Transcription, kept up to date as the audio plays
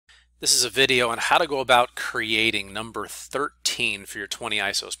This is a video on how to go about creating number 13 for your 20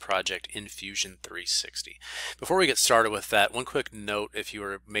 ISOs project in Fusion 360. Before we get started with that, one quick note if you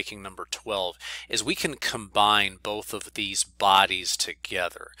are making number 12 is we can combine both of these bodies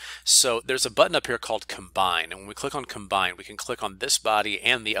together. So there's a button up here called Combine, and when we click on Combine, we can click on this body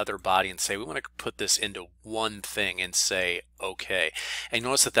and the other body and say we want to put this into one thing and say OK. And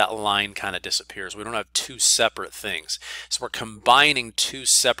notice that that line kind of disappears. We don't have two separate things. So we're combining two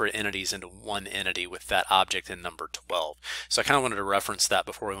separate entities into one entity with that object in number 12. So I kind of wanted to reference that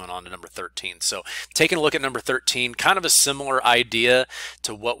before we went on to number 13. So taking a look at number 13, kind of a similar idea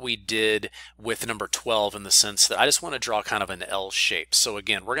to what we did with number 12 in the sense that I just want to draw kind of an L shape. So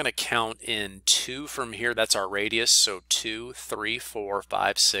again, we're going to count in 2 from here. That's our radius. So 2, 3, 4,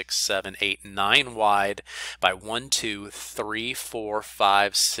 5, 6, 7, 8, 9 wide by 1, 2, 3, 4,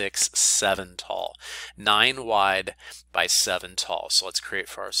 5, 6, 7 tall. 9 wide by 7 tall. So let's create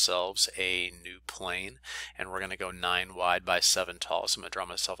for ourselves a new plane, and we're going to go 9 wide by 7 tall. So I'm going to draw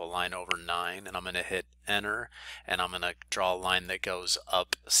myself a line over 9, and I'm going to hit enter, and I'm going to draw a line that goes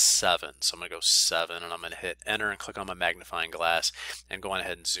up 7. So I'm going to go 7, and I'm going to hit enter and click on my magnifying glass and go on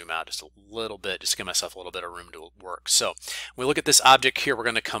ahead and zoom out just a little bit, just to give myself a little bit of room to work. So when we look at this object here, we're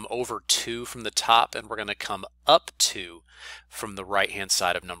going to come over 2 from the top, and we're going to come up 2 from the right hand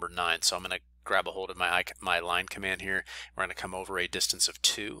side of number 9. So I'm going to grab a hold of my line command here. We're going to come over a distance of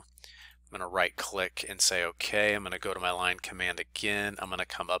 2. I'm going to right click and say OK. I'm going to go to my line command again. I'm going to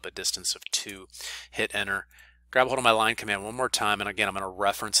come up a distance of 2, hit enter, grab a hold of my line command one more time, and again I'm going to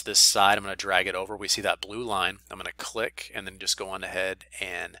reference this side. I'm going to drag it over. We see that blue line. I'm going to click and then just go on ahead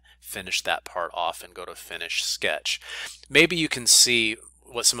and finish that part off and go to finish sketch. Maybe you can see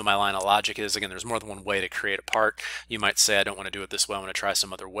what some of my line of logic is. Again, there's more than one way to create a part. You might say, I don't want to do it this way, I want to try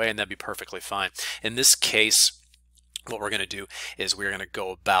some other way, and that'd be perfectly fine. In this case, what we're going to do is we're going to go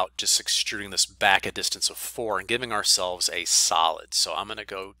about just extruding this back a distance of 4 and giving ourselves a solid. So I'm going to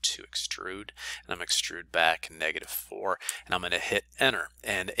go to extrude, and I'm going to extrude back -4, and I'm going to hit enter.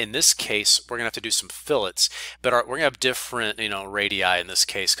 And in this case, we're going to have to do some fillets, but we're going to have different, radii in this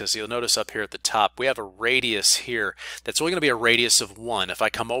case, because you'll notice up here at the top, we have a radius here that's only going to be a radius of 1. If I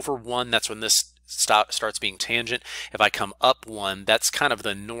come over 1, that's when this starts being tangent. If I come up 1, that's kind of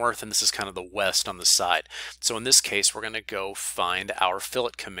the north, and this is kind of the west on the side. So in this case, we're going to go find our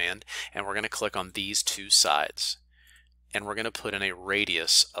fillet command, and we're going to click on these two sides, and we're going to put in a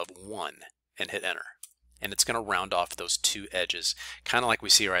radius of 1 and hit enter. And it's going to round off those two edges, kind of like we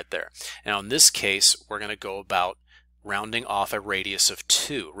see right there. Now in this case, we're going to go about rounding off a radius of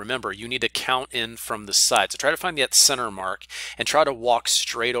 2. Remember, you need to count in from the side. So try to find that center mark and try to walk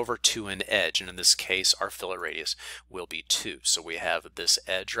straight over to an edge. And in this case, our fillet radius will be 2. So we have this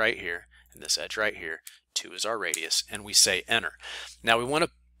edge right here and this edge right here. 2 is our radius, and we say enter. Now we want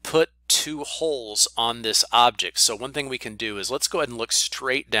to put 2 holes on this object. So one thing we can do is let's go ahead and look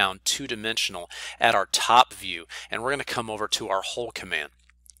straight down, two-dimensional, at our top view, and we're going to come over to our hole command.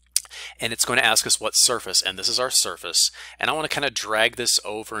 And it's going to ask us what surface, and this is our surface, and I want to kind of drag this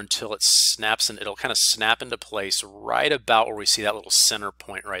over until it snaps, and it'll kind of snap into place right about where we see that little center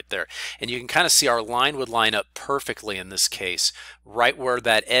point right there. And you can kind of see our line would line up perfectly in this case right where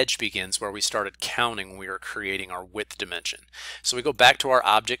that edge begins, where we started counting when we were creating our width dimension. So we go back to our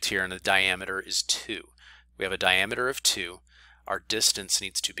object here, and the diameter is 2. We have a diameter of 2. Our distance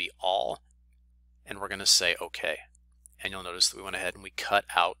needs to be all, and we're going to say OK. And you'll notice that we went ahead and we cut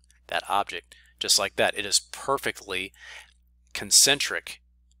out that object just like that. It is perfectly concentric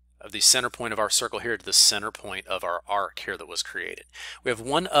of the center point of our circle here to the center point of our arc here that was created. We have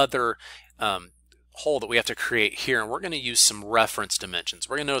one other hole that we have to create here, and we're going to use some reference dimensions.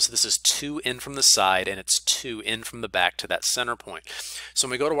 We're going to notice this is 2 in from the side, and it's 2 in from the back to that center point. So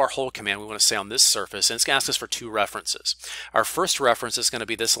when we go to our hole command, we want to say on this surface, and it's going to ask us for 2 references. Our first reference is going to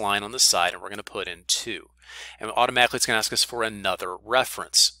be this line on the side, and we're going to put in 2. And automatically it's going to ask us for another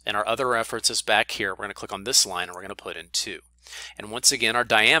reference. And our other reference is back here. We're going to click on this line, and we're going to put in 2. And once again, our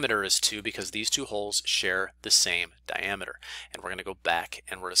diameter is 2 because these 2 holes share the same diameter. And we're going to go back,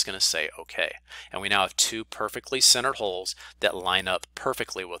 and we're just going to say OK. And we now have 2 perfectly centered holes that line up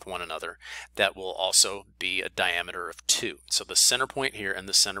perfectly with one another that will also be a diameter of 2. So the center point here and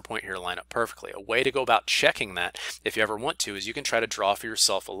the center point here line up perfectly. A way to go about checking that, if you ever want to, is you can try to draw for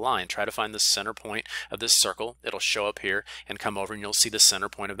yourself a line. Try to find the center point of this circle. It'll show up here and come over, and you'll see the center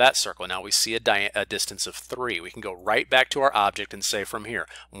point of that circle. Now we see a distance of 3. We can go right back to our object and say from here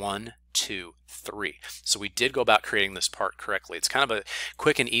 1, 2, 3. So we did go about creating this part correctly. It's kind of a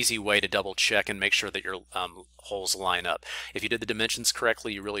quick and easy way to double check and make sure that your holes line up. If you did the dimensions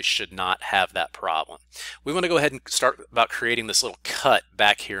correctly, you really should not have that problem. We want to go ahead and start about creating this little cut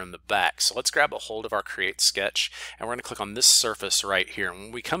back here in the back. So let's grab a hold of our create sketch, and we're going to click on this surface right here. And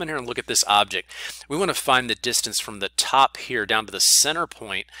when we come in here and look at this object, we want to find the distance from the top here down to the center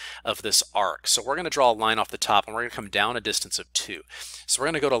point of this arc. So we're going to draw a line off the top, and we're going to come down a distance of 2. So we're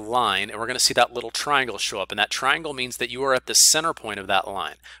going to go to line, and we're going to see that little triangle show up, and that triangle means that you are at the center point of that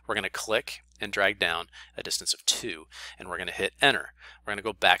line. We're going to click and drag down a distance of 2, and we're going to hit enter. We're going to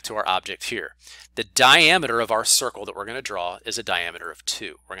go back to our object here. The diameter of our circle that we're going to draw is a diameter of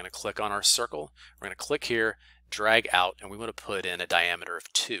 2. We're going to click on our circle, we're going to click here, drag out, and we want to put in a diameter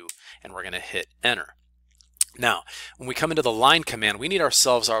of 2, and we're going to hit enter. Now, when we come into the line command, we need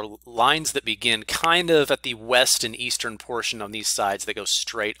ourselves our lines that begin kind of at the west and eastern portion on these sides that go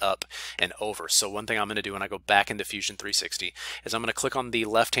straight up and over. So one thing I'm going to do when I go back into Fusion 360 is I'm going to click on the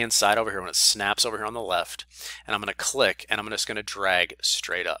left-hand side over here when it snaps over here on the left, and I'm going to click, and I'm just going to drag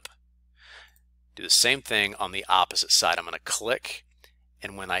straight up. Do the same thing on the opposite side. I'm going to click,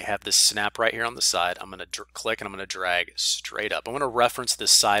 and when I have this snap right here on the side, I'm going to click and I'm going to drag straight up. I want to reference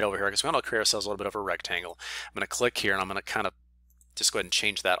this side over here because we want to create ourselves a little bit of a rectangle. I'm going to click here, and I'm going to kind of just go ahead and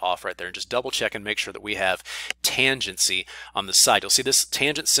change that off right there and just double check and make sure that we have tangency on the side. You'll see this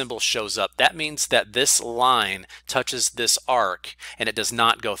tangent symbol shows up. That means that this line touches this arc and it does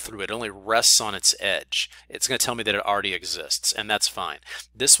not go through. It only rests on its edge. It's going to tell me that it already exists, and that's fine.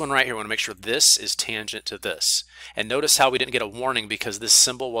 This one right here, I want to make sure this is tangent to this. And notice how we didn't get a warning because this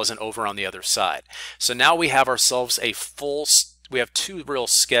symbol wasn't over on the other side. So now we have ourselves a we have two real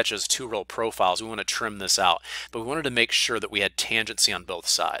sketches, two real profiles. We want to trim this out, but we wanted to make sure that we had tangency on both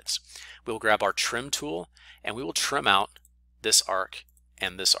sides. We'll grab our trim tool, and we will trim out this arc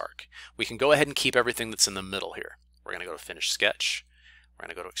and this arc. We can go ahead and keep everything that's in the middle here. We're going to go to Finish Sketch. We're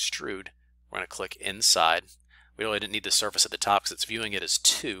going to go to Extrude. We're going to click Inside. We really didn't need the surface at the top because it's viewing it as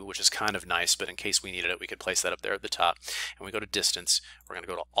 2, which is kind of nice, but in case we needed it, we could place that up there at the top. And we go to Distance, we're going to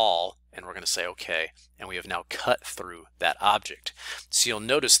go to All, and we're going to say OK, and we have now cut through that object. So you'll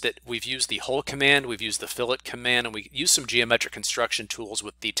notice that we've used the Hole command, we've used the Fillet command, and we use some geometric construction tools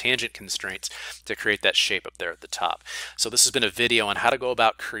with the tangent constraints to create that shape up there at the top. So this has been a video on how to go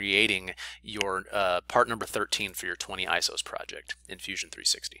about creating your part number 13 for your 20 ISOs project in Fusion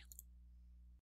 360.